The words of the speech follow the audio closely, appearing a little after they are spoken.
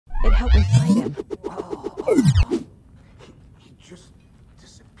help me fight him. He just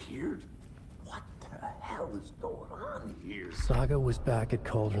disappeared? What the hell is going on here? Saga was back at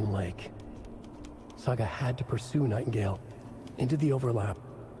Cauldron Lake. Saga had to pursue Nightingale into the overlap.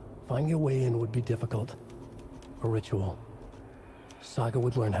 Finding a way in would be difficult. A ritual. Saga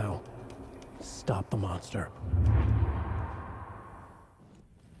would learn how. Stop the monster.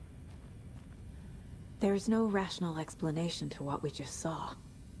 There's no rational explanation to what we just saw.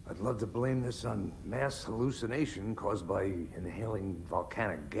 I'd love to blame this on mass hallucination caused by inhaling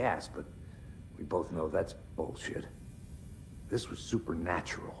volcanic gas, but we both know that's bullshit. This was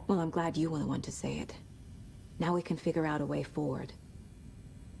supernatural. Well, I'm glad you were the one to say it. Now we can figure out a way forward.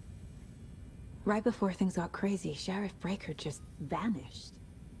 Right before things got crazy, Sheriff Breaker just vanished.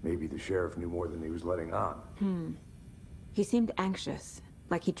 Maybe the sheriff knew more than he was letting on. He seemed anxious,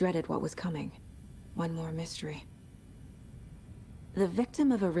 like he dreaded what was coming. One more mystery. The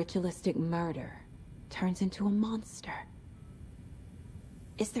victim of a ritualistic murder turns into a monster.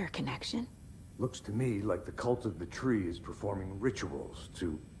 Is there a connection? Looks to me like the cult of the tree is performing rituals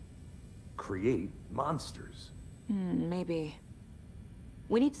to create monsters. Maybe.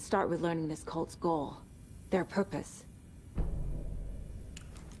 We need to start with learning this cult's goal. Their purpose.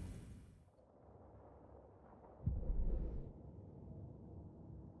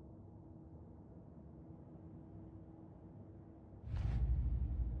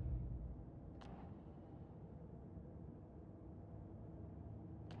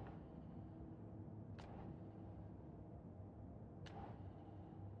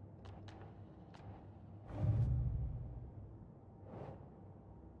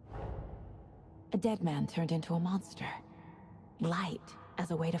 A dead man turned into a monster. Light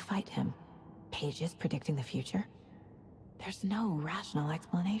as a way to fight him. Pages predicting the future. There's no rational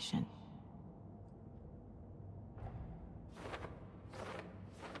explanation.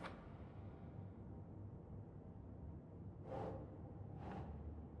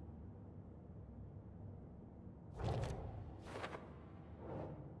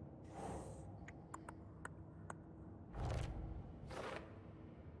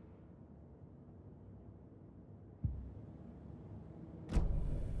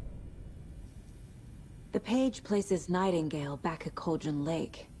 The page places Nightingale back at Cauldron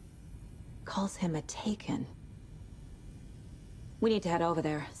Lake. Calls him a Taken. We need to head over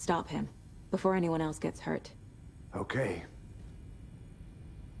there, stop him, before anyone else gets hurt. Okay.